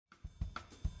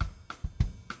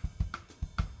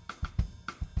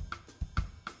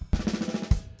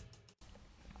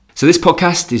So this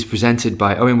podcast is presented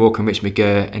by Owen Walker and Rich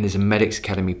McGurr and is a Medics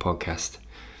Academy podcast.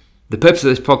 The purpose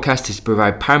of this podcast is to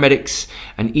provide paramedics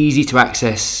an easy to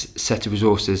access set of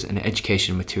resources and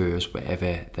educational materials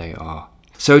wherever they are.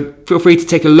 So feel free to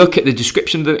take a look at the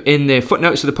description in the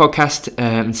footnotes of the podcast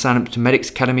and sign up to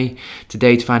Medics Academy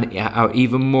today to find out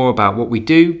even more about what we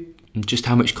do and just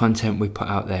how much content we put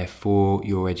out there for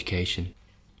your education.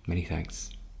 Many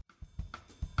thanks.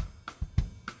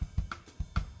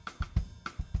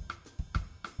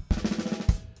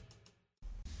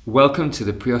 Welcome to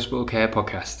the Pre-Hospital Care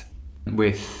Podcast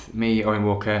with me, Owen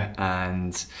Walker,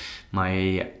 and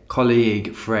my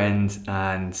colleague, friend,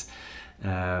 and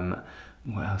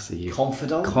what else are you?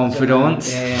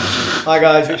 Confidant. Yeah. Hi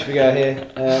guys, Rich McGurr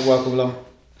here. Welcome along.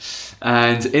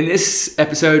 And in this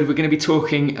episode, we're going to be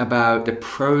talking about the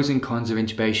pros and cons of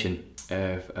intubation,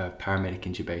 of paramedic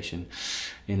intubation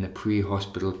in the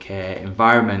pre-hospital care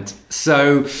environment.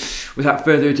 So, without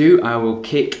further ado, I will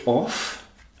kick off,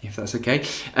 if that's okay.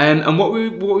 And what we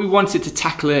wanted to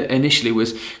tackle initially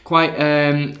was quite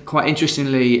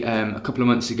interestingly, a couple of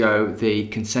months ago, the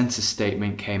consensus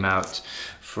statement came out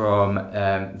from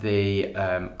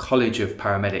the College of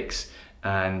Paramedics,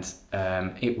 and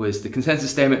it was the consensus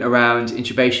statement around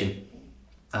intubation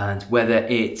and whether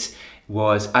it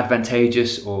was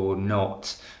advantageous or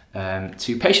not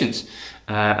to patients.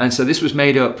 And so this was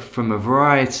made up from a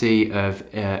variety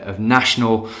of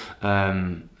national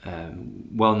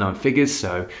well-known figures,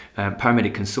 so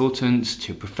paramedic consultants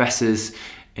to professors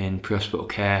in pre-hospital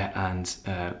care,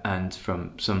 and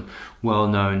from some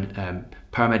well-known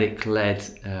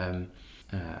paramedic-led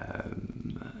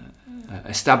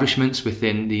establishments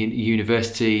within the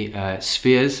university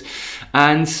spheres.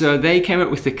 And so they came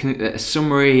up with a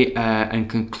summary and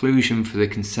conclusion for the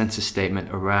consensus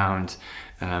statement around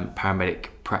paramedic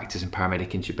practice and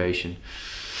paramedic intubation.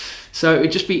 So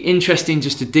it'd just be interesting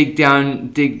just to dig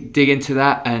into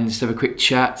that and just have a quick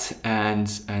chat and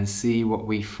see what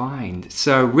we find.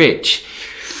 So Rich,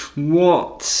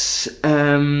 what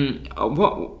in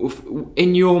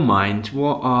your mind,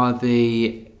 what are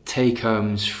the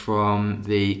take-homes from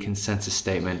the consensus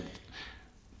statement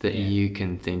that you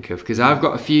can think of? Because I've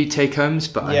got a few take-homes,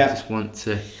 but I just want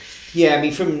to... Yeah,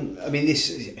 this.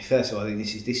 First of all, I think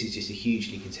this is just a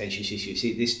hugely contentious issue.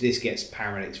 See, this gets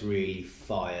paramedics really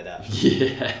fired up.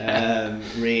 Yeah.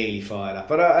 Really fired up.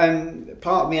 But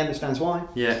part of me understands why.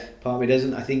 Yeah. Part of me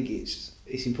doesn't. I think it's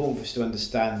important for us to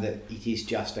understand that it is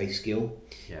just a skill.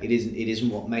 Yeah. It isn't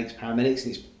what makes paramedics,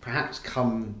 and it's perhaps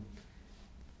become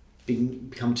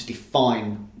to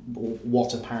define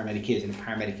what a paramedic is. And a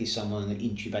paramedic is someone that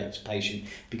intubates a patient,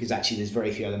 because actually there's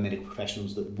very few other medical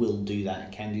professionals that will do that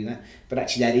and can do that. But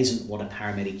actually that isn't what a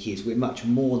paramedic is. We're much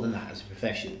more than that as a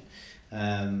profession.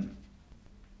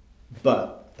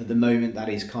 But at the moment that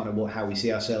is kind of how we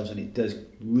see ourselves, and it does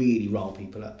really rile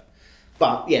people up.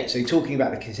 But yeah, so talking about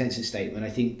the consensus statement,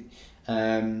 I think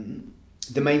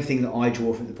the main thing that I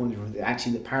draw from the point of view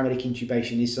actually that paramedic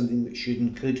intubation is something that should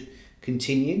and could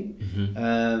continue,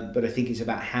 but I think it's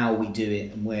about how we do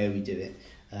it and where we do it,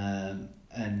 and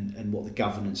what the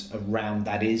governance around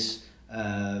that is,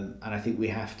 and I think we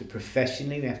have to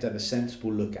have a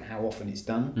sensible look at how often it's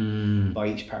done by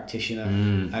each practitioner,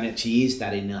 and actually is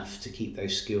that enough to keep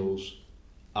those skills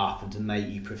up and to make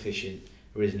you proficient,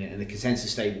 or isn't it? And the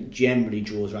consensus statement generally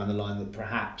draws around the line that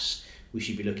perhaps we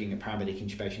should be looking at paramedic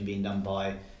intubation being done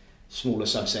by smaller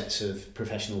subsets of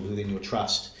professionals within your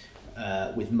trust,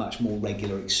 with much more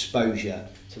regular exposure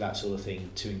to that sort of thing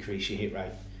to increase your hit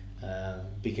rate.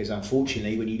 Because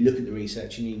unfortunately, when you look at the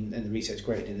research, and the research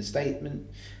quoted in the statement,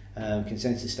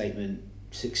 consensus statement,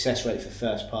 success rate for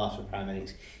first pass for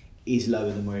paramedics is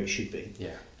lower than where it should be.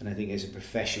 Yeah. And I think as a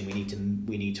profession, we need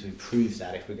to improve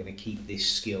that if we're going to keep this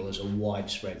skill as a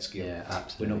widespread skill. Yeah,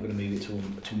 absolutely. We're not going to move it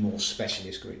to more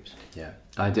specialist groups. Yeah,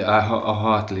 I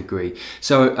heartily agree.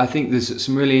 So I think there's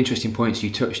some really interesting points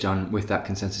you touched on with that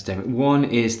consensus statement. One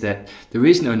is that there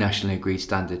is no nationally agreed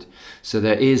standard. So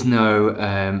there is no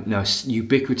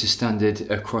ubiquitous standard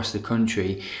across the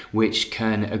country which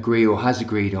can agree or has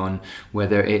agreed on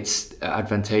whether it's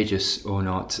advantageous or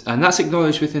not. And that's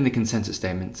acknowledged within the consensus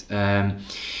statement.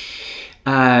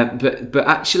 But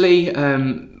actually,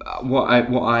 what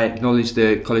I acknowledge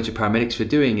the College of Paramedics for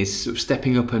doing is sort of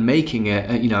stepping up and making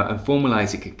and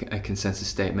formalising a consensus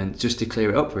statement just to clear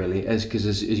it up, really, because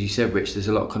as you said, Rich, there's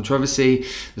a lot of controversy,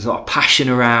 there's a lot of passion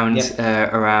around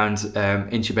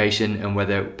intubation and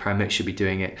whether paramedics should be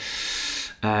doing it.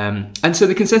 And so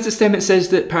the consensus statement says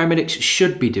that paramedics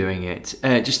should be doing it.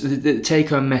 Just the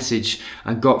take-home message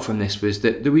I got from this was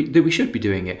that we should be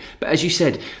doing it. But as you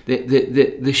said,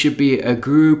 there should be a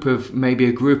group of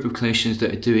clinicians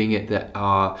that are doing it that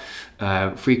are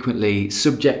frequently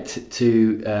subject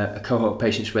to a cohort of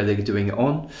patients where they're doing it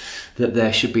on. That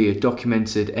there should be a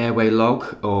documented airway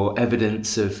log or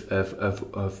evidence of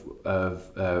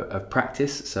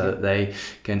practice, so that they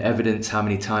can evidence how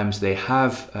many times they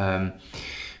have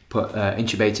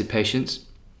intubated patients,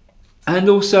 and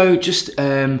also just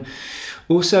the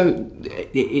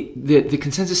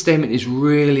consensus statement is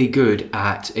really good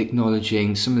at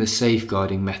acknowledging some of the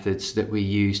safeguarding methods that we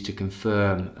use to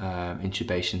confirm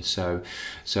intubation. So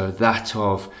that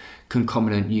of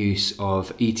concomitant use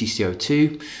of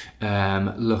ETCO2,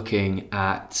 looking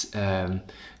at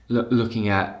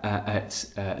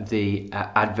the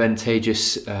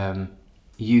advantageous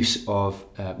use of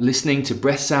listening to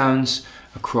breath sounds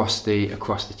across the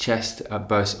chest,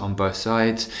 on both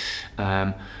sides,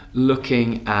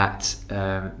 looking at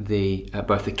both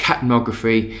the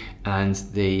capnography and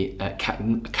the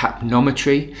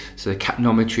capnometry. So the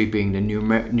capnometry being the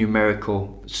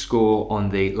numerical score on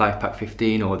the LifePak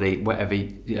 15 or the whatever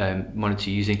monitor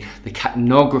you're using. The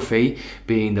capnography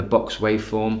being the box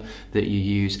waveform that you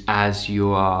use as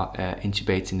you are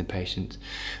intubating the patient.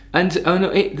 And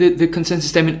the consensus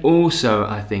statement also,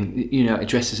 I think,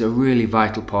 addresses a really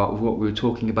vital part of what we were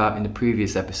talking about in the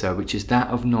previous episode, which is that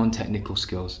of non-technical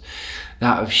skills,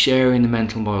 that of sharing the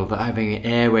mental model, that having an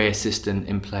airway assistant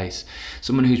in place,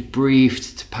 someone who's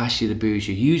briefed to pass you the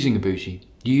bougie, using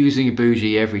a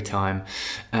bougie every time,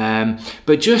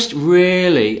 but just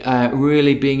really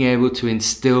being able to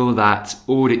instill that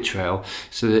audit trail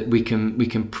so that we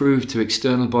can prove to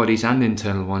external bodies and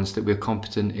internal ones that we're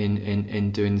competent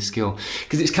in doing the skill.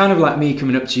 Because it's kind of like me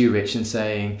coming up to you, Rich, and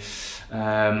saying,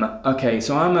 okay,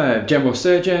 so I'm a general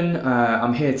surgeon,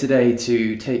 I'm here today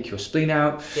to take your spleen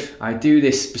out. Yep. I do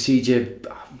this procedure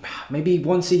maybe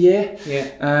once a year,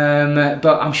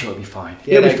 but I'm sure it'll be fine.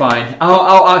 It'll be fine.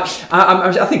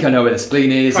 I think I know where the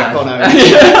spleen is.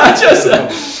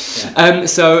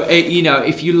 So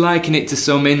if you liken it to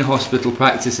some in-hospital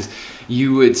practices,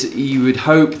 you would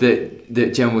hope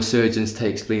that general surgeons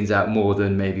take spleens out more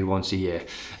than maybe once a year.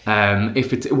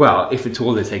 If at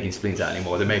all they're taking spleens out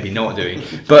anymore, they're maybe not doing.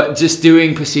 But just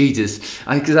doing procedures,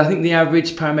 because I think the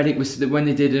average paramedic was that when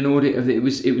they did an audit of it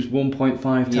was 1.5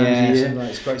 times a year.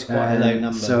 It's quite a low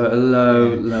number. So a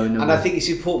low number. And I think it's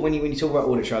important when you talk about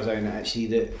audit trials, actually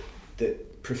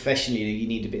that professionally you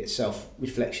need a bit of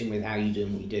self-reflection with how you do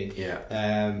and what you do. Yeah.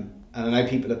 And I know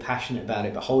people are passionate about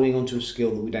it, but holding on to a skill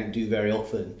that we don't do very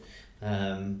often,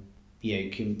 can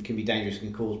be dangerous,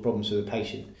 can cause problems for the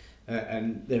patient.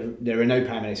 And there are no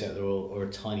paramedics out there, or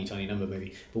a tiny number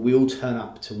maybe, but we all turn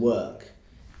up to work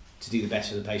to do the best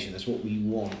for the patient. That's what we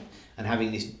want. And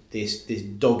having this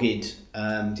dogged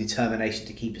determination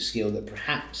to keep a skill that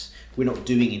perhaps we're not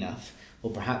doing enough,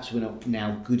 or perhaps we're not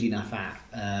now good enough at,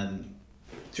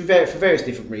 for various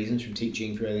different reasons, from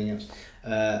teaching, through everything else,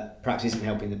 perhaps isn't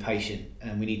helping the patient.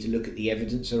 And we need to look at the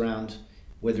evidence around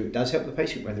whether it does help the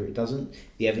patient, whether it doesn't,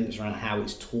 the evidence around how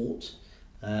it's taught,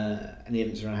 and the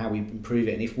evidence around how we improve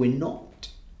it. And if we're not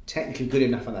technically good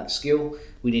enough at that skill,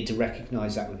 we need to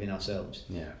recognise that within ourselves.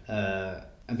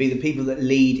 And be the people that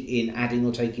lead in adding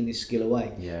or taking this skill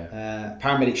away.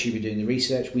 Paramedics should be doing the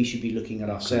research. We should be looking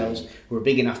at ourselves. We're a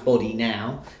big enough body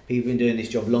now. People have been doing this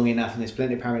job long enough, and there's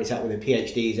plenty of paramedics out with their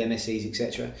PhDs, MScs,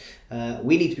 etc.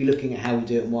 We need to be looking at how we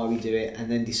do it and why we do it, and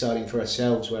then deciding for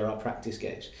ourselves where our practice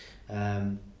goes.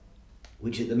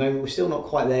 Which at the moment we're still not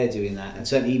quite there doing that, and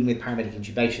certainly even with paramedic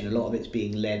intubation, a lot of it's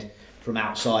being led from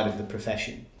outside of the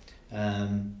profession,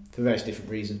 for various different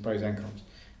reasons, pros and cons.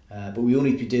 But we all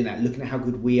need to be doing that, looking at how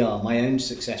good we are. My own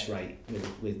success rate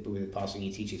with passing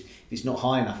ET tubes, if it's not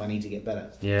high enough, I need to get better.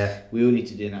 We all need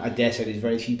to do that. I dare say there's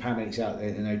very few paramedics out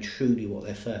there that know truly what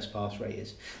their first pass rate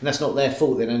is, and that's not their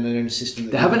fault. They don't know a system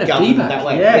that they haven't had governed feedback. That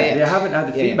way. They haven't had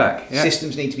the feedback.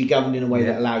 Systems need to be governed in a way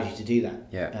that allows you to do that.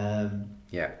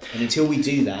 And until we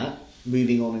do that,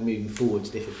 moving on and moving forward is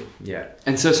difficult.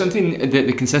 And so something that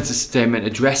the consensus statement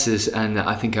addresses, and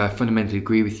I think I fundamentally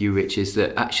agree with you, Rich, is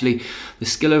that actually the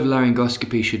skill of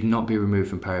laryngoscopy should not be removed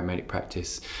from paramedic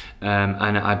practice.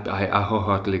 And I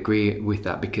wholeheartedly agree with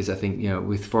that, because I think,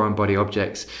 with foreign body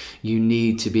objects, you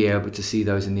need to be able to see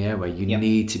those in the airway. You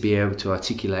need to be able to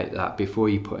articulate that before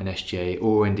you put an SGA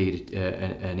or indeed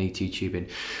an ET tube in.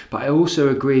 But I also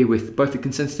agree with both the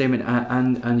consensus statement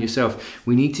and yourself.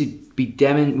 We need to we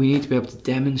need to be able to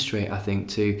demonstrate, I think,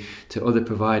 to other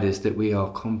providers that we are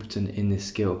competent in this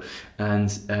skill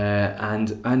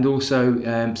and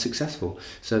also successful,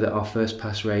 so that our first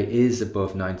pass rate is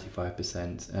above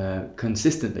 95%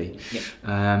 consistently,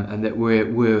 and that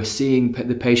we're seeing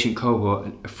the patient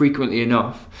cohort frequently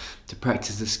enough to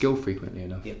practice the skill frequently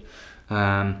enough.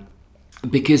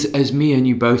 Because as me and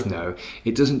you both know,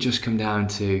 it doesn't just come down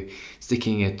to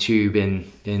sticking a tube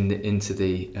into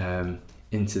the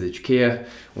trachea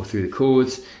or through the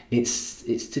cords. It's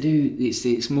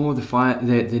more the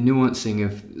nuancing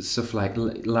of stuff like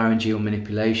laryngeal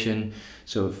manipulation,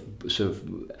 sort of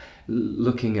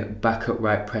looking at back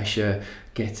upright pressure,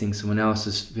 getting someone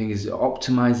else's fingers,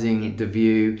 optimizing the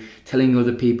view, telling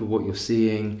other people what you're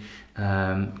seeing.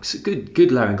 So good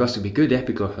laryngoscopy, good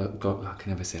epiglotoscopy. I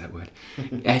can never say that word.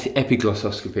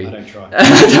 Epiglossoscopy. Don't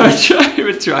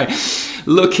try.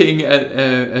 Looking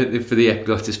at for the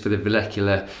epiglottis, for the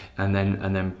vallecula, and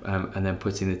then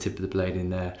putting the tip of the blade in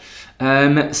there.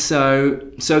 I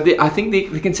think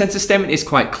the consensus statement is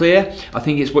quite clear. I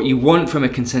think it's what you want from a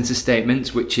consensus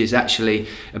statement, which is actually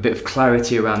a bit of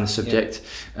clarity around the subject,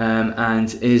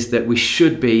 and is that we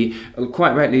should be,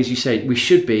 quite rightly as you say, we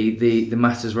should be the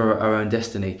masters of our own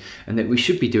destiny, and that we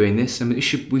should be doing this, and we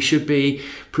should be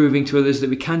proving to others that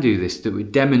we can do this, that we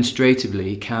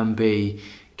demonstratively can be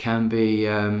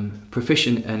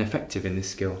proficient and effective in this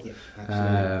skill,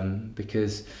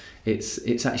 because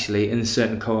it's actually in a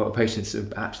certain cohort of patients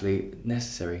absolutely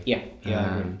necessary.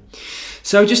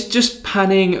 So just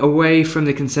panning away from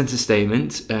the consensus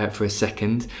statement for a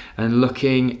second and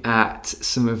looking at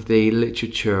some of the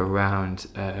literature around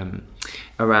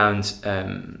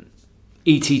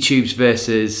ET tubes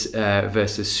versus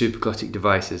supraglottic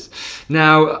devices.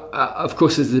 Now, of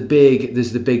course, there's the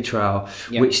big trial,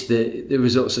 which the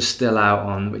results are still out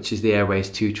on, which is the Airways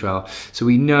 2 trial. So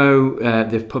we know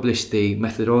they've published the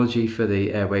methodology for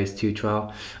the Airways 2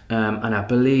 trial, and I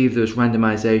believe there was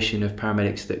randomization of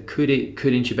paramedics that could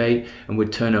intubate and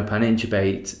would turn up and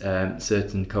intubate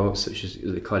certain cohorts, such as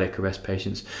the cardiac arrest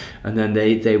patients, and then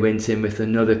they went in with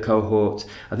another cohort.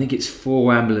 I think it's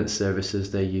 4 ambulance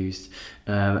services they used.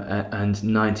 And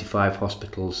 95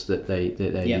 hospitals that they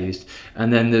used,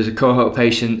 and then there's a cohort of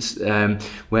patients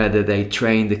where they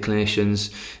trained the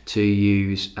clinicians to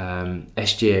use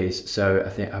SGAs. So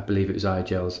I believe it was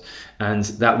iGels, and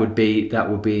that would be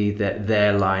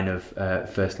their line of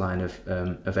first line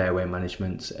of airway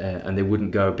management, and they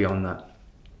wouldn't go beyond that.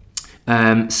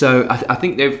 So I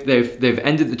think they've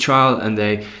ended the trial, and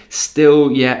they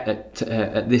still yet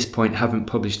at this point haven't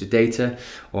published the data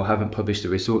or haven't published the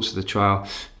results of the trial.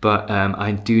 But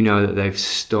I do know that they've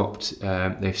stopped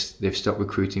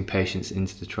recruiting patients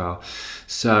into the trial.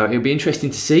 So it'll be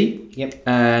interesting to see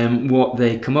what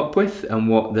they come up with and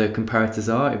what the comparators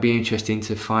are. It'll be interesting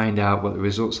to find out what the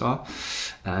results are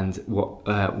and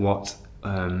what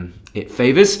it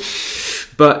favours.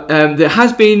 But there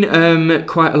has been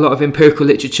quite a lot of empirical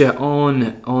literature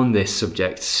on this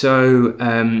subject. So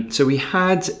we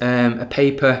had a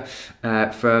paper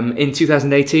in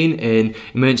 2018 in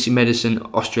Emergency Medicine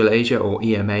Australasia, or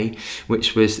EMA,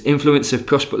 which was influence of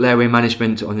pre-hospital airway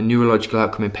management on the neurological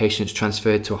outcome in patients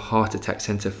transferred to a heart attack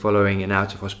centre following an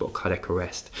out-of-hospital cardiac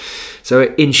arrest.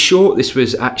 So in short, this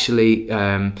was actually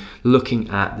looking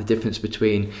at the difference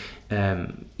between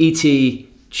ET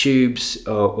tubes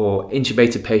or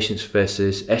intubated patients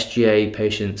versus SGA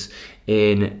patients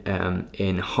in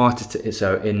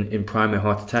primary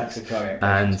heart attacks,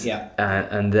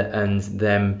 and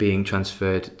them being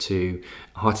transferred to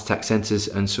heart attack centres,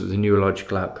 and sort of the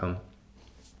neurological outcome.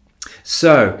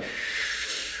 So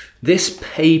this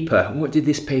paper, what did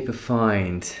this paper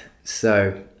find?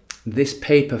 So this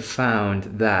paper found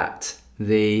that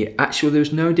there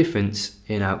was no difference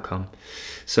in outcome.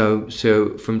 So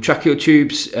from tracheal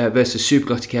tubes versus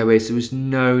supraglottic airways, there was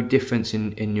no difference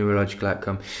in neurological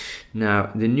outcome. Now,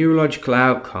 the neurological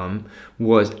outcome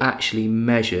was actually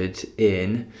measured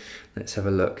in, let's have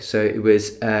a look. So it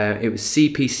was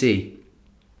CPC.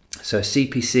 So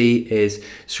CPC is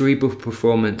cerebral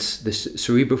performance, the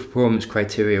cerebral performance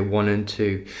criteria 1 and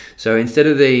 2. So instead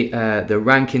of the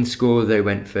Rankin score, they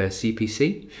went for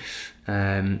CPC.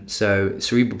 So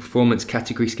cerebral performance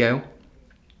category scale.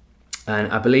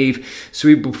 And I believe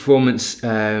cerebral performance,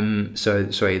 the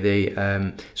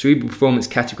cerebral performance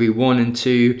category 1 and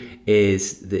 2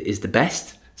 is the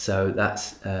best. So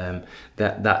that's a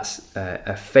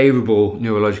favourable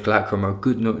neurological outcome, or a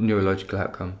good neurological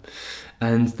outcome.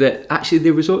 And that actually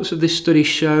the results of this study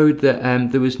showed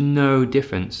that there was no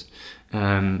difference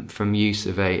from use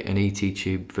of an ET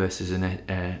tube versus a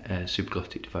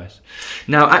supraglottic device.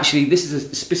 Now, actually, this is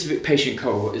a specific patient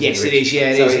cohort, isn't it? Yes, it is.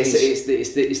 Yeah,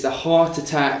 It's the heart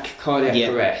attack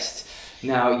cardiac arrest.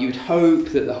 Now, you'd hope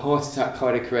that the heart attack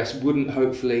cardiac arrest wouldn't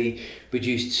hopefully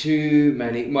produce too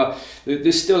many. Well,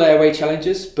 there's still airway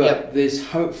challenges, but there's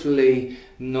hopefully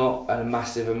not a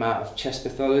massive amount of chest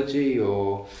pathology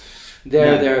or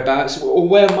thereabouts. Or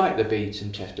where might there be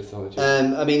some chest pathology?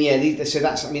 So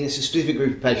that's. It's a specific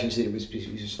group of patients that it was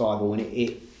survival,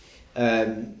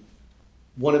 and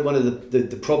one of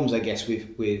the problems, I guess,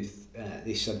 with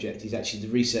this subject is actually the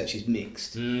research is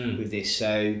mixed with this.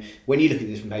 So when you look at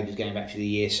different papers going back through the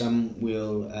year, some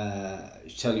will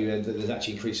tell you that there's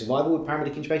actually increased survival with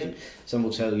paramedic intubation. Some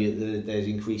will tell you that there's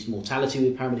increased mortality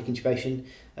with paramedic intubation.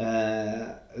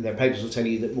 Their papers will tell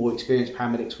you that more experienced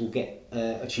paramedics will get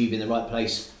a tube in the right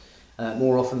place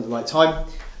more often at the right time.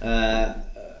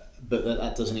 But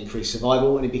that doesn't increase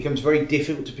survival, and it becomes very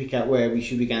difficult to pick out where we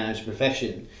should be going as a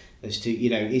profession as to,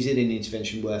 is it an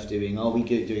intervention worth doing? Are we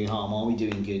doing harm? Are we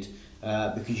doing good?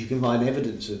 Because you can find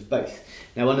evidence of both.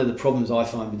 Now, one of the problems I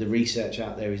find with the research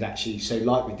out there is actually, so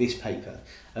like with this paper,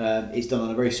 it's done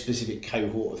on a very specific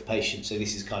cohort of patients. So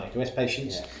this is cardiac arrest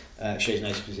patients. Shows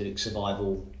no specific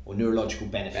survival or neurological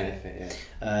benefit.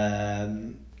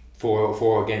 For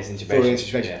or against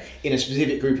intubation. In a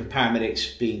specific group of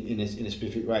paramedics being in a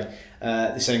specific way.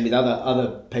 The same with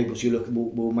other papers you look at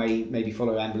will maybe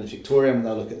follow Ambulance Victoria, and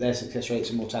they'll look at their success rates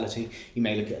and mortality. You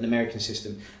may look at an American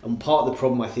system. And part of the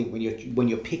problem, I think, when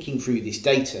you're picking through this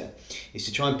data is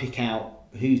to try and pick out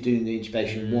who's doing the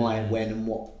intubation, why and when, and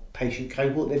what patient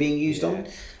cohort they're being used on,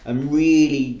 and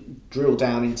really drill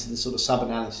down into the sort of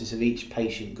sub-analysis of each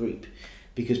patient group.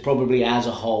 Because probably as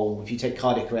a whole, if you take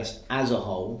cardiac arrest as a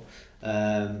whole,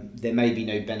 there may be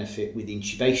no benefit with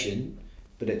intubation,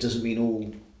 but it doesn't mean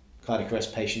all cardiac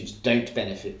arrest patients don't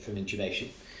benefit from intubation.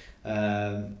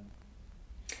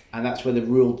 And that's where the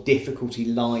real difficulty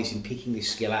lies in picking this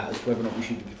skill out, as to whether or not we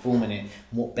should be performing it and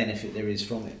what benefit there is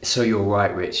from it. So you're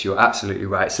right, Rich. You're absolutely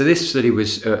right. So this study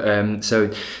was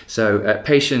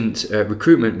patient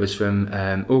recruitment was from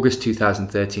August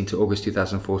 2013 to August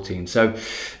 2014. So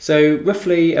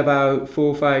roughly about 4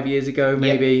 or 5 years ago,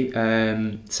 maybe.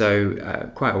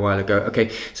 Quite a while ago.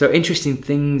 Okay. So interesting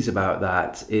things about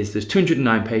that is there's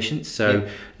 209 patients. So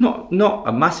not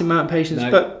a massive amount of patients,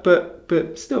 but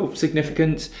still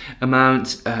significant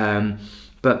amount.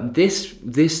 But this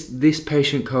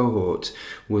patient cohort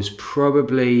was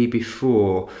probably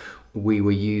before we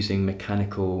were using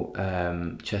mechanical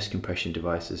chest compression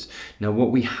devices. Now,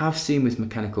 what we have seen with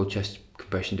mechanical chest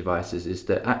compression devices is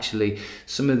that actually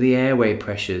some of the airway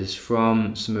pressures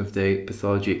from some of the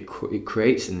pathology it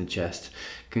creates in the chest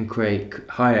can create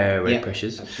high airway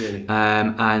pressures. Absolutely.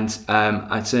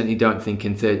 I certainly don't think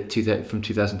from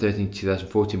 2013 to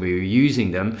 2014 we were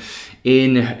using them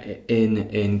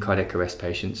in cardiac arrest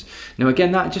patients. Now,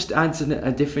 again, that just adds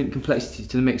a different complexity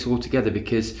to the mix altogether,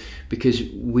 because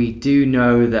we do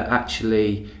know that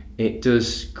actually it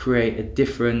does create a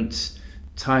different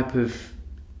type of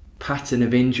pattern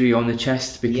of injury on the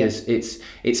chest, because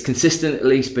it's consistent at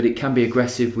least, but it can be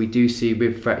aggressive. We do see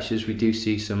rib fractures, we do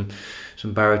see some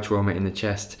barotrauma in the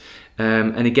chest,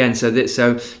 and again,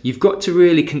 so you've got to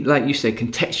really, like you say,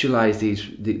 contextualize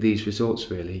these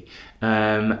results really,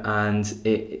 and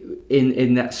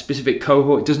in that specific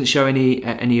cohort, it doesn't show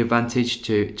any advantage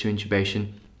to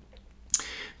intubation.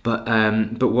 But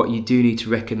what you do need to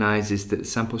recognise is that the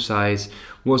sample size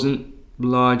wasn't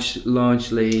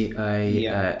largely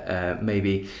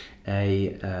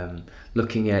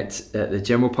looking at the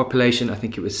general population. I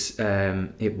think it was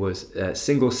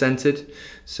single-centred,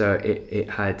 so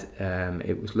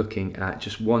it was looking at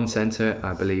just one centre.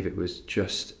 I believe it was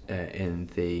just in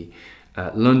the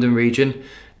London region.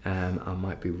 I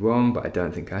might be wrong, but I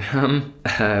don't think I am.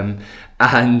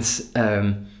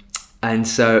 And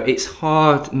so it's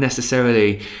hard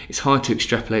to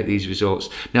extrapolate these results.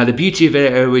 Now, the beauty of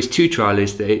Airways 2 trial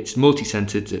is that it's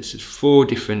multi-centred. It's 4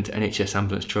 different NHS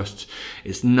ambulance trusts.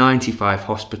 It's 95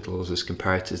 hospitals as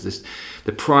comparators. There's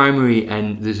the primary,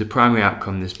 and there's a primary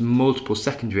outcome. There's multiple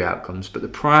secondary outcomes, but the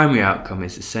primary outcome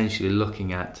is essentially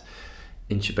looking at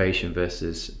intubation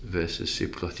versus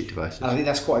supraglottic devices. I think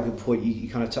that's quite a good point. You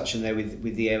kind of touched on there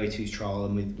with the Airway 2 trial,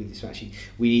 and with this actually,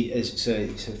 we need so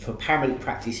for paramedic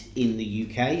practice in the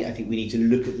UK, I think we need to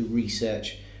look at the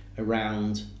research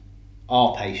around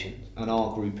our patients and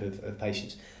our group of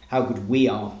patients, how good we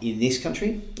are in this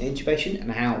country in intubation,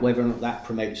 and whether or not that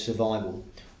promotes survival,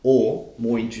 or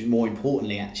more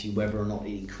importantly, actually, whether or not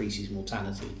it increases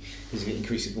mortality. Because if it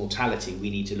increases mortality, we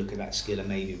need to look at that skill and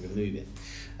maybe remove it.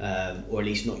 Or at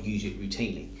least not use it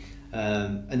routinely.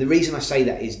 And the reason I say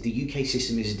that is the UK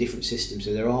system is a different system,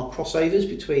 so there are crossovers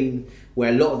between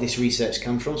where a lot of this research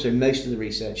comes from. So most of the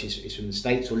research is from the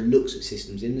States, or looks at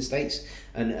systems in the States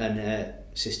and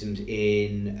systems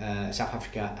in South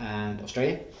Africa and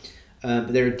Australia.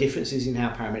 But there are differences in how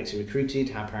paramedics are recruited,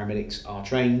 how paramedics are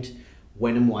trained,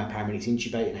 when and why paramedics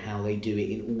intubate, and how they do it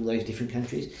in all those different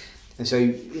countries. And so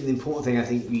the important thing I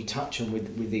think you touch on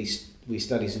with these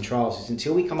studies and trials is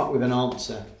until we come up with an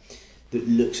answer that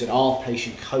looks at our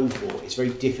patient cohort, it's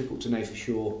very difficult to know for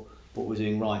sure what we're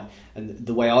doing right. And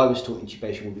the way I was taught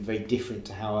intubation will be very different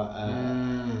to how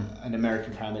an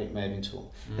American paramedic may have been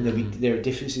taught. And there are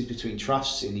differences between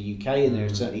trusts in the UK, and there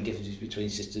are certainly differences between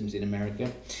systems in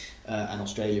America and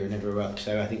Australia and everywhere else.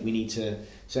 So I think we need to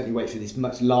certainly wait for these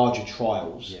much larger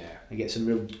trials and get some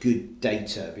real good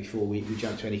data before we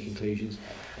jump to any conclusions.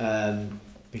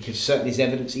 Because certainly there's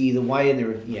evidence either way, and there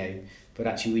are, but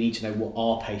actually we need to know what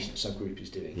our patient subgroup is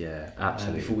doing. Yeah,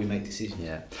 absolutely. Before we make decisions.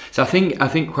 Yeah. So I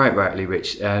think quite rightly,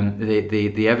 Rich,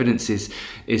 the evidence is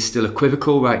still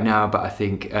equivocal right now, but I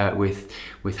think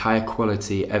with higher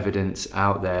quality evidence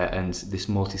out there, and this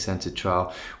multi-centered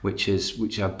trial, which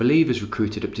I believe has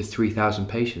recruited up to 3,000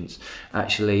 patients,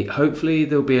 actually, hopefully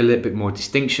there'll be a little bit more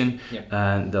distinction,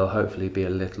 and there'll hopefully be a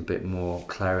little bit more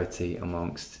clarity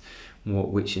amongst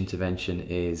which intervention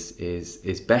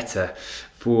is better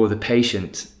for the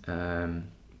patient,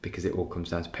 because it all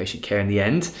comes down to patient care in the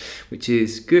end, which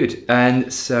is good. And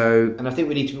I think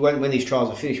we need to, when these trials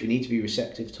are finished, we need to be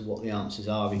receptive to what the answers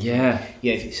are. Because,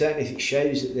 if it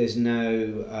shows that there's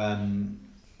no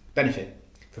benefit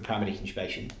for paramedic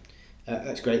intubation,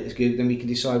 that's great, that's good. Then we can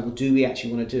decide, well, do we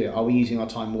actually want to do it? Are we using our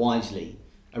time wisely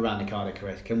around the cardiac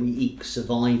arrest? Can we eke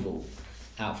survival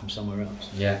out from somewhere else?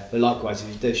 But likewise, if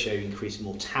it does show increased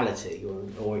mortality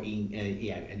or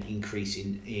an increase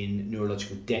in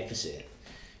neurological deficit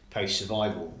post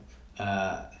survival,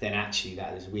 then actually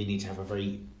we need to have a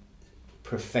very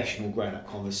professional grown up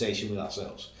conversation with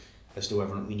ourselves as to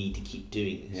whether or not we need to keep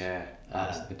doing this.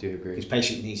 I do agree. Because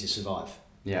patient needs to survive.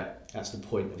 That's the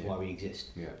point of why we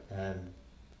exist.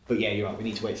 But you're right, we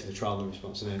need to wait for the trial and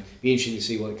response, and then be interesting to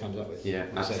see what it comes up with.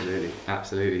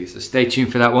 Absolutely. So stay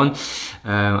tuned for that one.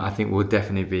 I think we'll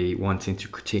definitely be wanting to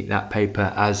critique that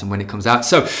paper as and when it comes out.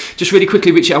 So just really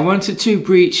quickly, Richie, I wanted to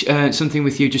breach something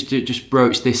with you, just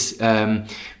broach this approach.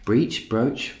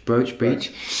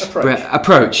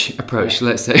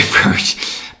 Let's say approach.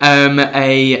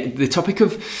 The topic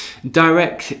of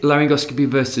direct laryngoscopy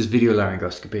versus video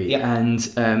laryngoscopy, and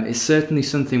it's certainly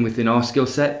something within our skill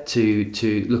set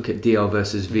to look at DL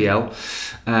versus VL.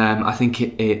 I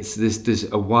think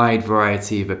there's a wide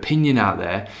variety of opinion out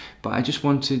there, but I just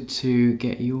wanted to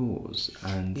get yours.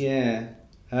 And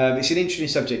it's an interesting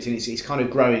subject, and it's kind of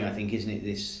growing, I think, isn't it?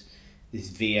 This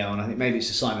VL, and I think maybe it's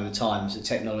a sign of the times that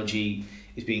technology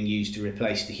is being used to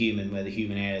replace the human. Where the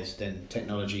human errs, then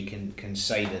technology can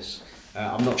save us.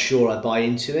 I'm not sure I buy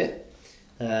into it.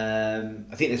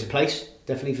 I think there's a place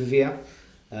definitely for VL.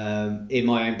 In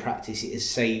my own practice, it has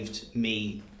saved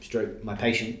me, my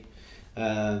patient,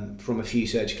 from a few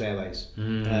surgical airways.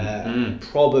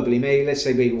 Probably, let's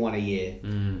say maybe one a year.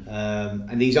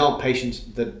 And these aren't patients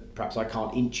that perhaps I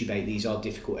can't intubate. These are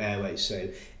difficult airways, so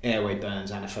airway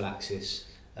burns, anaphylaxis,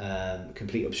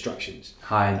 complete obstructions,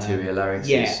 high anterior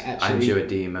larynxes,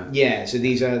 angioedema. So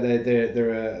these are there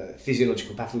are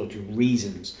physiological, pathological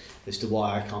reasons as to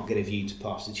why I can't get a view to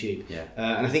pass the tube.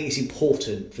 And I think it's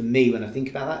important for me when I think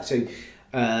about that. So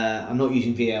I'm not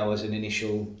using VL as an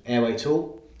initial airway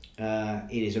tool.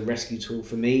 It is a rescue tool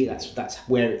for me. That's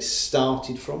where it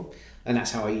started from, and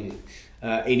that's how I use it.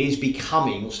 It is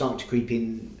becoming, or starting to creep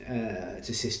in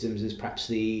to systems as perhaps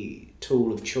the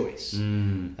tool of choice.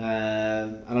 And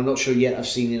I'm not sure yet I've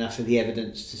seen enough of the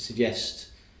evidence to suggest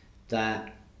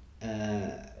that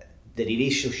it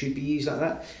is or should be used like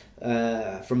that.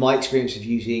 From my experience of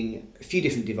using a few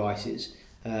different devices,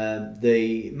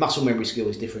 the muscle memory skill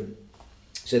is different.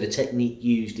 So the technique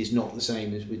used is not the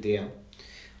same as with DL.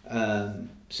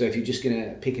 So if you're just going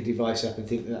to pick a device up and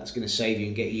think that that's going to save you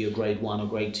and get you a grade 1 or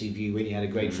grade 2 view when you had a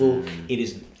grade 4, it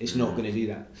isn't. It's not going to do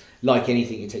that. Like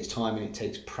anything, it takes time and it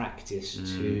takes practice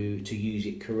to use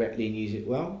it correctly and use it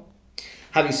well.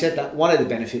 Having said that, one of the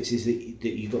benefits is that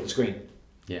you've got the screen.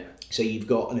 So you've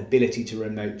got an ability to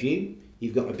remote view.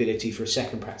 You've got an ability for a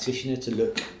second practitioner to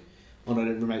look on a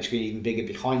remote screen even bigger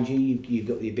behind you. You've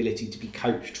got the ability to be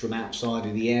coached from outside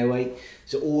of the airway.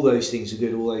 So all those things are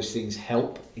good. All those things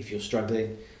help if you're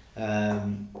struggling.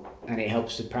 And it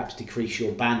helps to perhaps decrease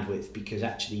your bandwidth, because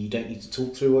actually you don't need to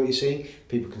talk through what you're seeing.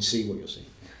 People can see what you're seeing,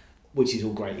 which is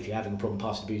all great. If you're having a problem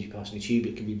passing the tube,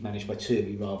 it can be managed by two of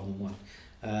you rather than one.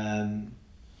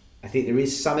 I think there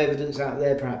is some evidence out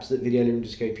there, perhaps, that video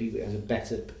laryngoscopy has a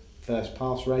better first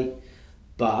pass rate,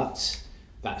 but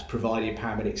that's provided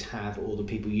paramedics have, or the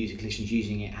people using, clinicians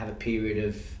using it, have a period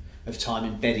of time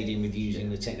embedded in with using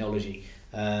the technology.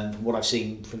 From what I've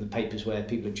seen from the papers where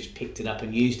people have just picked it up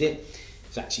and used it,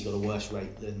 it's actually got a worse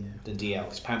rate than DL,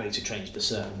 because paramedics are trained a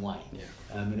certain way.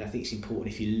 And I think it's important,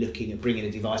 if you're looking at bringing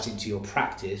a device into your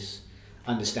practice,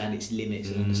 understand its limits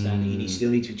and understand that you still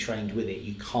need to be trained with it.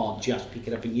 You can't just pick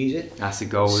it up and use it. That's a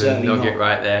golden nugget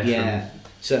right there. Yeah,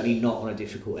 certainly not on a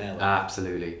difficult airway.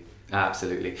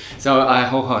 Absolutely. So I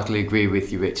wholeheartedly agree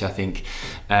with you, Rich. I think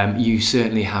you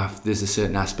certainly there's a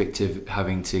certain aspect of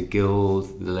having to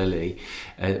gild the lily.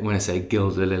 When I say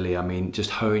gild the lily, I mean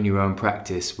just hone your own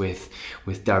practice with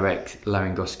direct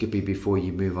laryngoscopy before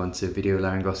you move on to video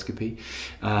laryngoscopy.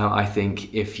 I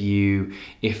think if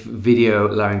video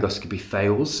laryngoscopy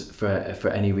fails for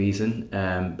any reason,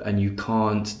 and you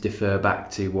can't defer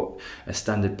back to what a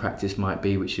standard practice might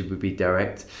be, which would be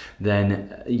direct,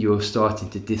 then you're starting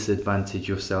to disadvantage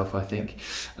yourself, I think.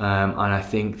 And I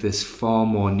think there's far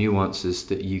more nuances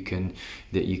that you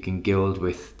can gild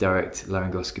with direct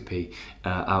laryngoscopy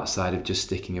outside of just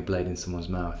sticking a blade in someone's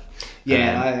mouth.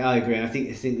 I agree. And I think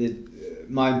that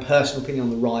my personal opinion on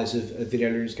the rise of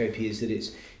video laryngoscopy is that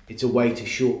it's a way to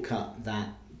shortcut that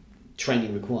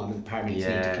training requirement that paramedics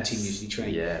need to continuously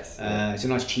train. It's a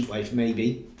nice cheap way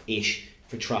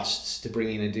for trusts to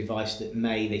bring in a device that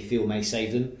they feel may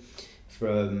save them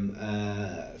from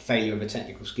failure of a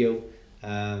technical skill.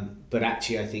 But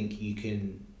actually, I think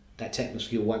that technical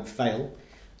skill won't fail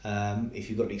if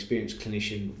you've got an experienced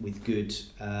clinician with good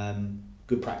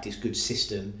practice, good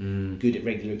system, good at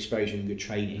regular exposure and good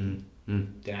training.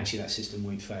 Then actually that system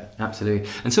won't fail. Absolutely.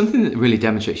 And something that really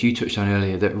demonstrates, you touched on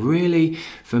earlier, that really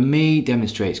for me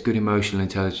demonstrates good emotional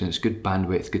intelligence, good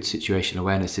bandwidth, good situational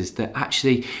awareness, is that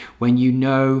actually when you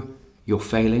know you're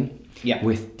failing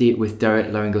with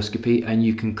direct laryngoscopy, and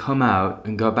you can come out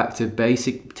and go back to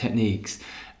basic techniques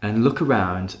and look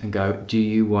around and go, do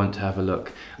you want to have a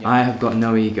look? I have got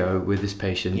no ego with this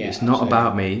patient. It's not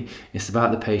about me, it's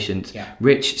about the patient.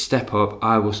 Rich, step up,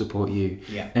 I will support you.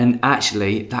 And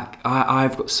actually, that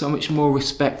I've got so much more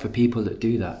respect for people that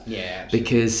do that.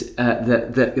 Because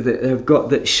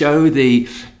that show the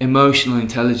emotional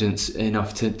intelligence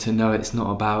enough to know it's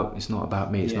not about me,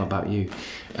 it's not about you.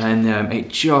 And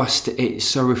it's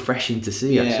so refreshing to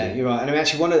see. Actually, you're right. And I mean,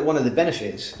 actually, one of the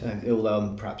benefits, although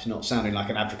I'm perhaps not sounding like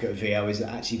an advocate of VL, is that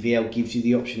actually VL gives you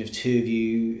the option of two of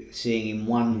you seeing in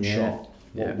one shot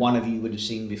what one of you would have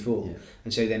seen before.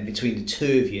 And so then between the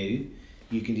two of you,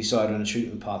 you can decide on a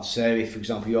treatment path. So if, for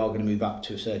example, you are going to move up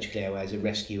to a surgical airway as a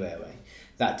rescue airway,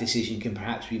 that decision can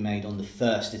perhaps be made on the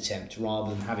first attempt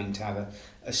rather than having to have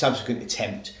a subsequent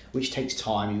attempt, which takes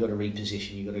time. You've got to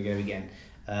reposition, you've got to go again.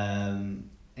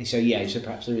 And so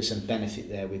perhaps there is some benefit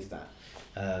there with that.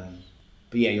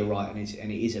 But you're right, and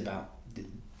it is about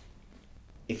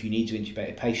if you need to intubate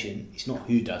a patient, it's not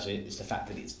who does it, it's the fact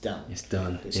that it's done. It's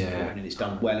done. It's important, and it's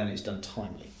done well, and it's done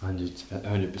timely.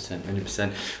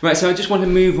 100%. Right, so I just want to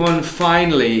move on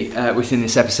finally within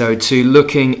this episode to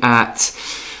looking at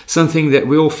something that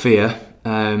we all fear,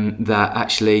 that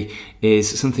actually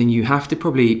is something you have to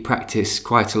probably practice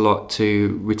quite a lot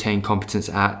to retain competence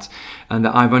at, and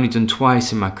that I've only done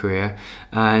twice in my career,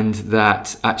 and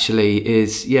that actually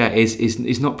is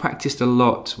not practiced a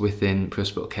lot within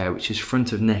pre-hospital care, which is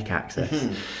front of neck access,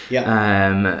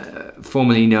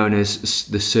 formerly known as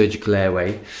the surgical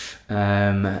airway.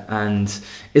 And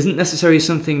isn't necessarily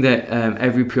something that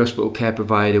every pre-hospital care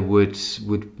provider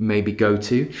would maybe go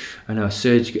to. I know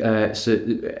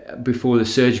before the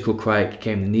surgical crike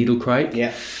came the needle crike,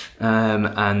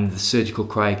 and the surgical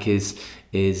crike is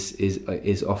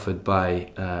offered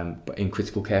by in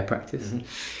critical care practice.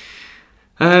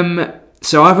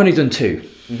 So I've only done two,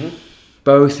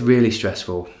 both really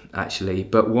stressful, actually,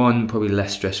 but one probably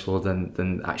less stressful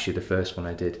than actually the first one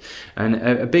I did, and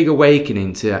a big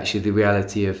awakening to actually the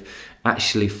reality of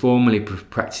actually formally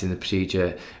practicing the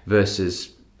procedure versus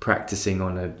practicing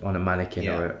on a mannequin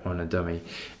or on a dummy.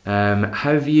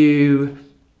 Have you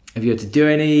had to do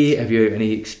any? Have you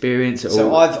any experience at all?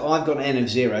 So I've got an N of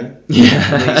 0.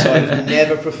 So I've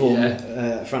never performed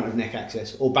front of neck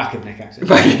access or back of neck access.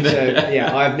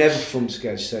 I've never performed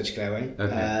surgical airway.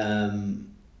 Okay.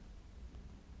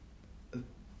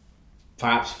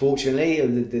 Perhaps fortunately,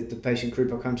 the patient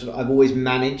group I've come to, I've always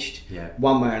managed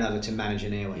one way or another to manage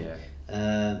an airway.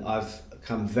 I've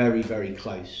come very, very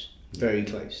close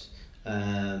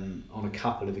on a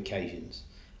couple of occasions.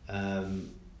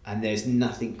 And there's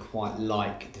nothing quite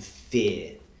like the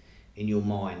fear in your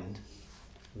mind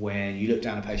when you look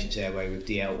down a patient's airway with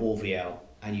DL or VL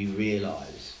and you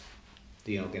realise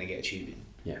that you're not going to get a tube in.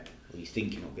 Yeah. Or you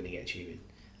think you're not going to get a tube in.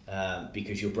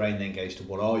 Because your brain then goes to,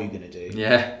 what are you going to do?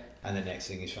 Yeah. And the next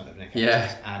thing is front of neck Yeah.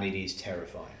 access. And it is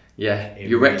terrifying. Yeah. It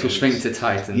Your really rectal is. sphincter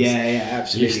tightens. Yeah,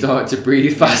 absolutely. You start to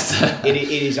breathe faster. It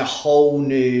is a whole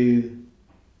new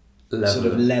sort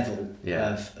of level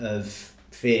Yeah. of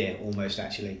fear, almost,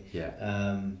 actually.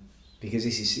 Yeah. Because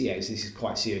this is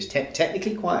quite serious.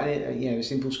 Technically, quite a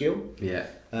simple skill. Yeah.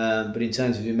 But in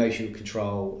terms of emotional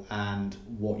control and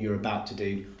what you're about to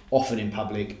do, often in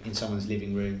public, in someone's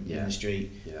living room, in the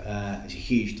street, it's a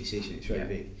huge decision. It's very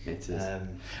big. It is.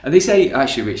 And they say,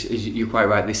 actually, Rich, you're quite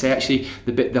right. They say actually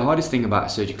the hardest thing about a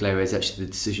surgical area is actually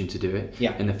the decision to do it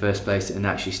in the first place and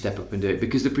actually step up and do it,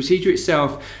 because the procedure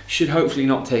itself should hopefully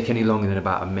not take any longer than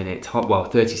about a minute,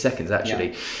 30 seconds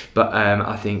actually. But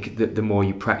I think that the more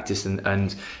you practice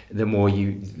and the more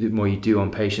you do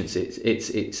on patients,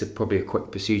 it's probably a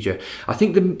quick procedure. I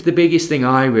think the biggest thing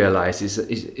I realise is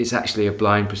it's actually a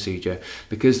blind procedure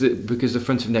because the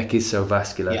front of neck is so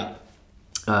vascular. Yeah.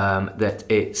 That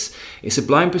it's a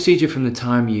blind procedure from the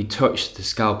time you touch the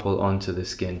scalpel onto the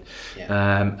skin.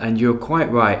 And you're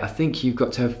quite right. I think you've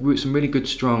got to have some really good,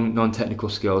 strong, non-technical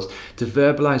skills to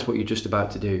verbalise what you're just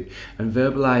about to do, and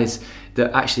verbalise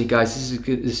that actually, guys,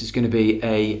 this is going to be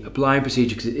a blind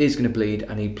procedure because it is going to bleed.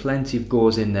 I need plenty of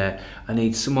gauze in there. I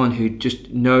need someone who just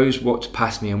knows what to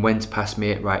pass me and when to pass me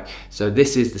it. Right. So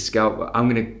this is the scalpel. I'm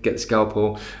going to get the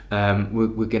scalpel.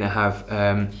 We're going to have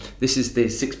this is the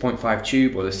 6.5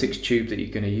 tube or the 6 tube that you're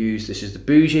going to use. This is the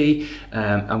bougie.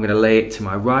 I'm going to lay it to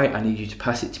my right. I need you to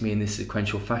pass it to me in this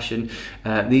sequential fashion.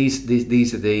 These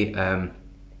are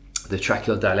the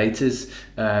tracheal dilators,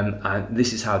 and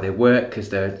this is how they work because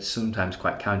they're sometimes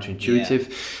quite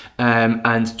counterintuitive.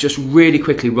 And just really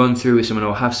quickly run through with someone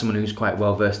or have someone who's quite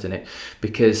well versed in it,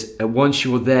 because once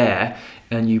you're there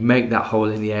and you make that hole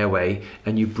in the airway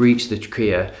and you breach the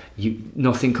trachea,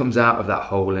 nothing comes out of that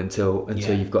hole until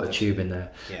you've got a tube in there.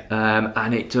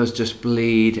 And it does just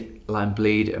bleed and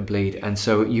bleed, and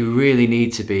so you really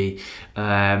need to be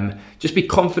just be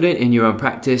confident in your own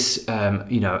practice,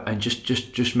 and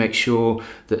just make sure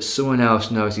that someone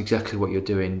else knows exactly what you're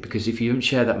doing, because if you don't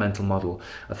share that mental model,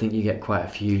 I think you get quite a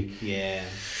few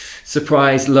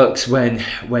surprise looks when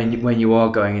you are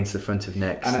going into the front of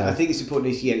neck. And I think it's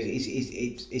important.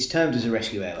 It's termed as a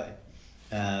rescue airway.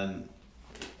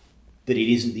 But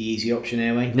it isn't the easy option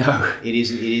airway. No, it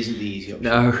isn't the easy option.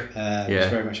 No,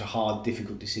 it's very much a hard,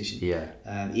 difficult decision.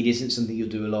 It isn't something you'll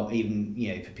do a lot. Even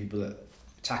for people that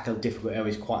tackle difficult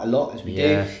airways quite a lot, as we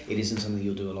do, it isn't something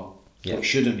you'll do a lot. Or it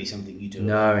shouldn't be something you do.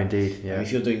 No, indeed.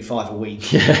 If you're doing 5 a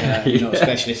week, you're not a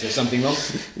specialist. There's something wrong.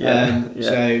 So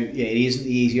it isn't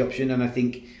the easy option, and I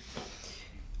think.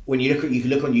 When you can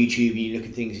look on YouTube and you look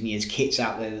at things, and there's kits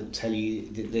out there that tell you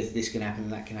that this can happen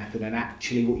and that can happen, and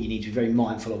actually what you need to be very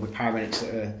mindful of with paramedics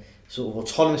that are sort of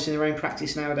autonomous in their own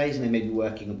practice nowadays, and they may be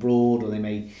working abroad, or they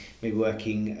may be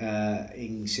working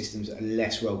in systems that are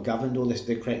less well governed, or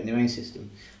they're creating their own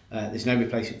system. There's no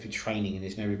replacement for training, and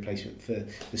there's no replacement for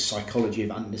the psychology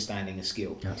of understanding a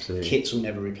skill. Absolutely. Kits will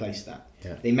never replace that.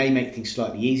 They may make things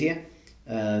slightly easier,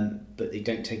 but they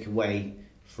don't take away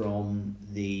from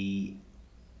the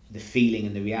feeling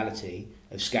and the reality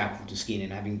of scalpel to skin,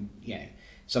 and having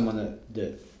someone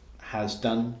that has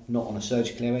done, not on a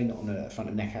surgical airway, not on a front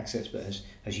of neck access, but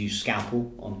has used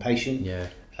scalpel on a patient.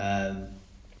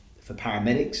 For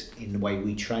paramedics, in the way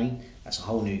we train, that's a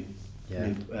whole new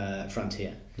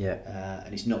frontier.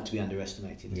 And it's not to be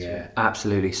underestimated.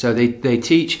 Absolutely. So they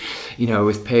teach,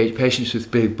 with patients with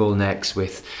big bull necks,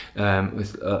 with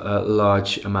a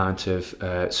large amount of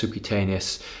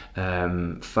subcutaneous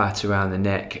fat around the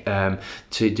neck,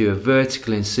 to do a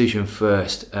vertical incision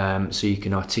first, so you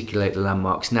can articulate the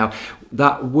landmarks. Now,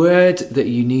 that word that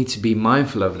you need to be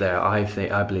mindful of there, I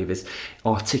believe, is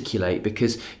articulate,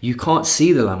 because you can't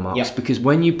see the landmarks, because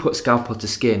when you put scalpel to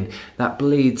skin, that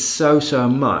bleeds so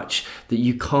much that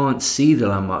you can't see the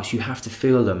landmarks. You have to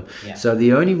feel them. So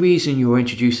the only reason you're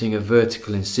introducing a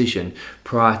vertical incision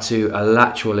prior to a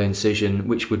lateral incision,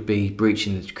 which would be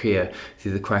breaching the trachea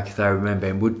through the cricothyroid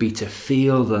membrane, would be to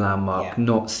feel the landmark,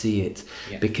 not see it,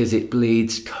 because it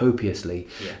bleeds copiously.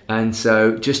 And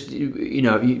so just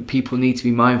people need to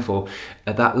be mindful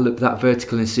that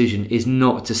vertical incision is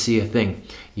not to see a thing.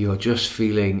 You're just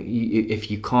feeling. If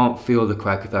you can't feel the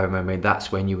cricothyroid membrane,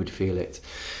 that's when you would feel it.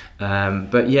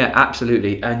 But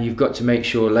absolutely, and you've got to make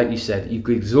sure, like you said, you've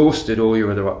exhausted all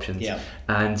your other options,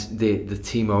 and the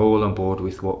team are all on board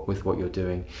with what you're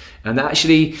doing, and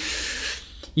actually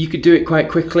you could do it quite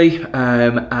quickly,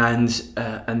 and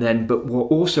then, but we'll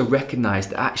also recognise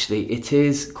that actually it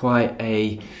is quite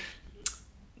a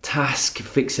task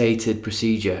fixated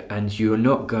procedure, and you're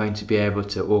not going to be able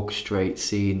to orchestrate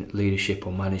scene leadership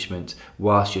or management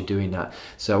whilst you're doing that.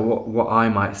 So what I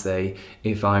might say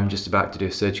if I'm just about to do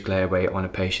a surgical airway on a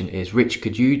patient is, Rich,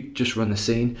 could you just run the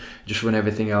scene, just run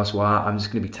everything else while I'm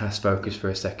just going to be task focused for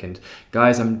a second.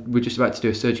 Guys, we're just about to do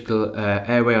a surgical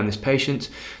airway on this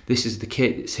patient. This is the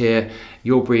kit, it's here,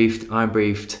 you're briefed, I'm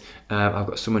briefed, I've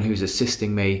got someone who's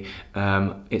assisting me,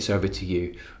 it's over to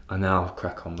you, and then I'll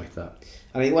crack on with that.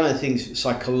 I think one of the things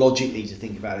psychologically to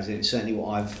think about is, and it's certainly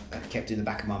what I've kept in the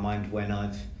back of my mind when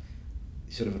I've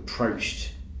sort of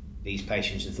approached these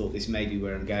patients and thought this may be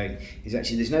where I'm going, is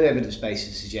actually there's no evidence base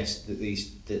to suggest that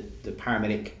the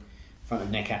paramedic front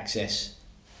of neck access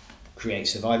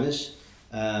creates survivors,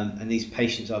 and these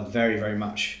patients are very, very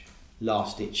much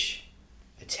last ditch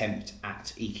attempt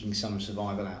at eking some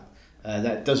survival out.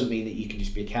 That doesn't mean that you can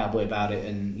just be a cowboy about it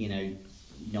and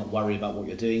not worry about what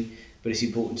you're doing. But it's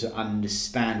important to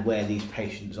understand where these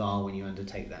patients are when you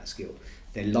undertake that skill.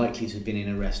 They're likely to have been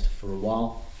in arrest for a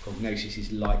while. Prognosis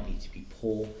is likely to be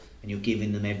poor, and you're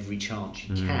giving them every chance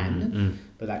you can,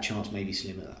 but that chance may be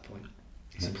slim at that point.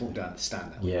 It's important to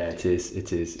understand that. Yeah, it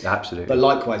is, absolutely. But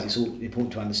likewise, it's all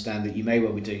important to understand that you may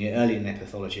well be doing it early in their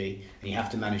pathology, and you have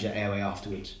to manage that airway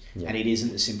afterwards. Yeah. And it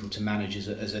isn't as simple to manage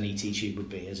as an ET tube would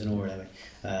be, as an oral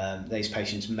airway. These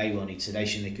patients may well need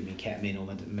sedation. They could be ketamine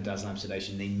or midazolam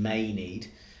sedation. They may need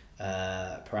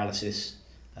paralysis.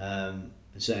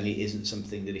 It certainly isn't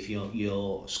something that if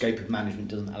your scope of management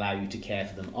doesn't allow you to care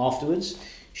for them afterwards,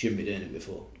 you shouldn't be doing it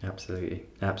before.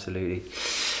 Absolutely.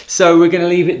 So we're going to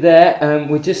leave it there.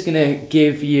 We're just going to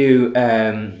give you,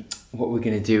 what we're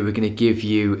going to do, we're going to give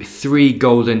you 3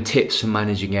 golden tips for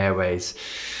managing airways.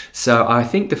 So I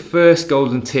think the first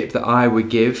golden tip that I would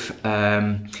give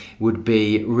would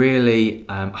be really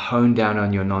hone down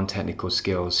on your non-technical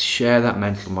skills. Share that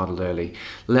mental model early.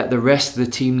 Let the rest of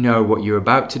the team know what you're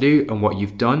about to do and what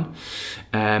you've done,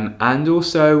 and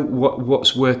also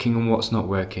what's working and what's not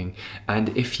working. And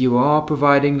if you are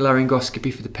providing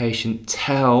laryngoscopy for the patient,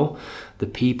 tell the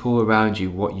people around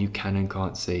you what you can and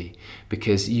can't see,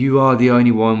 because you are the only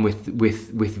one with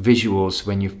visuals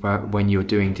when you're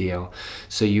doing DL.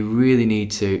 So you really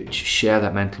need to share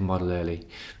that mental model early.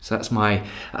 So that's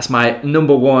my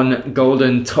number one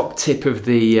golden top tip of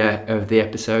the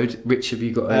episode. Rich, have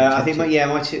you got? I think my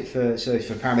tip for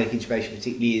paramedic intubation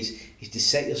particularly is to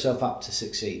set yourself up to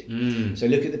succeed. So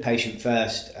look at the patient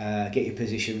first, get your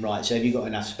position right. So have you got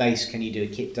enough space? Can you do a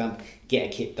kit dump? Get a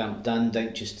kit dump done.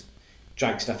 Don't just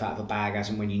drag stuff out of a bag as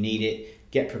and when you need it.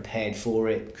 Get prepared for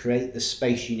it. Create the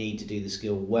space you need to do the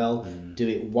skill well. Do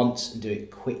it once and do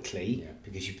it quickly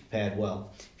because you prepared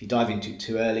well. If you dive into it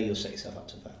too early, you'll set yourself up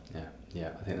to fail.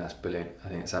 Yeah, I think that's brilliant. I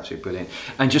think it's absolutely brilliant.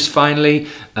 And just finally,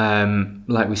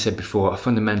 like we said before, a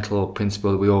fundamental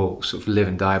principle that we all sort of live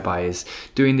and die by is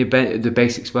doing the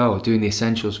basics well, doing the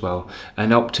essentials well,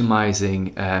 and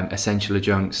optimizing essential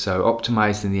adjuncts. So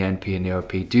optimizing the NP and the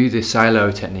OP. Do the silo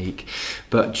technique,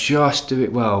 but just do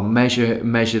it well.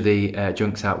 Measure the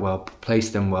adjuncts out well, place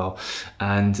them well,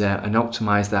 and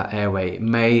optimize that airway. It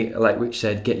may, like Rich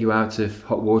said, get you out of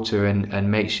hot water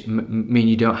and mean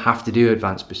you don't have to do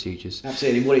advanced procedures.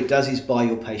 Absolutely. What it does is buy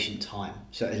your patient time.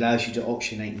 So it allows you to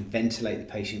oxygenate and ventilate the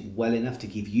patient well enough to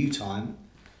give you time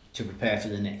to prepare for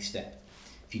the next step.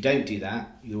 If you don't do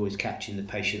that, you're always catching the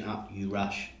patient up, you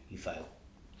rush, you fail.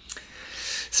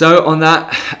 So on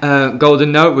that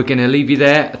golden note, we're going to leave you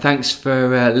there. Thanks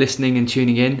for listening and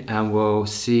tuning in, and we'll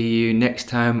see you next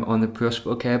time on the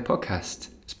Pre-Hospital Care Podcast.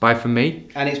 It's bye from me.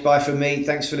 And it's bye from me.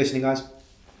 Thanks for listening, guys.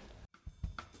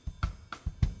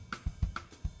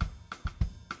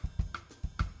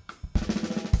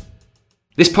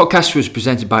 This podcast was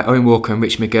presented by Owen Walker and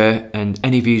Rich McGurr, and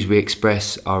any views we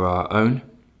express are our own.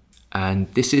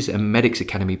 And this is a Medics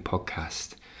Academy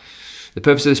podcast. The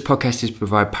purpose of this podcast is to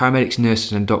provide paramedics,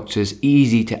 nurses and doctors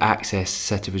easy to access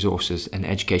set of resources and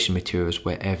education materials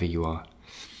wherever you are.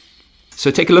 So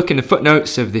take a look in the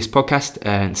footnotes of this podcast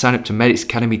and sign up to Medics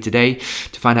Academy today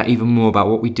to find out even more about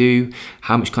what we do,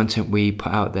 how much content we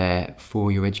put out there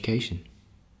for your education.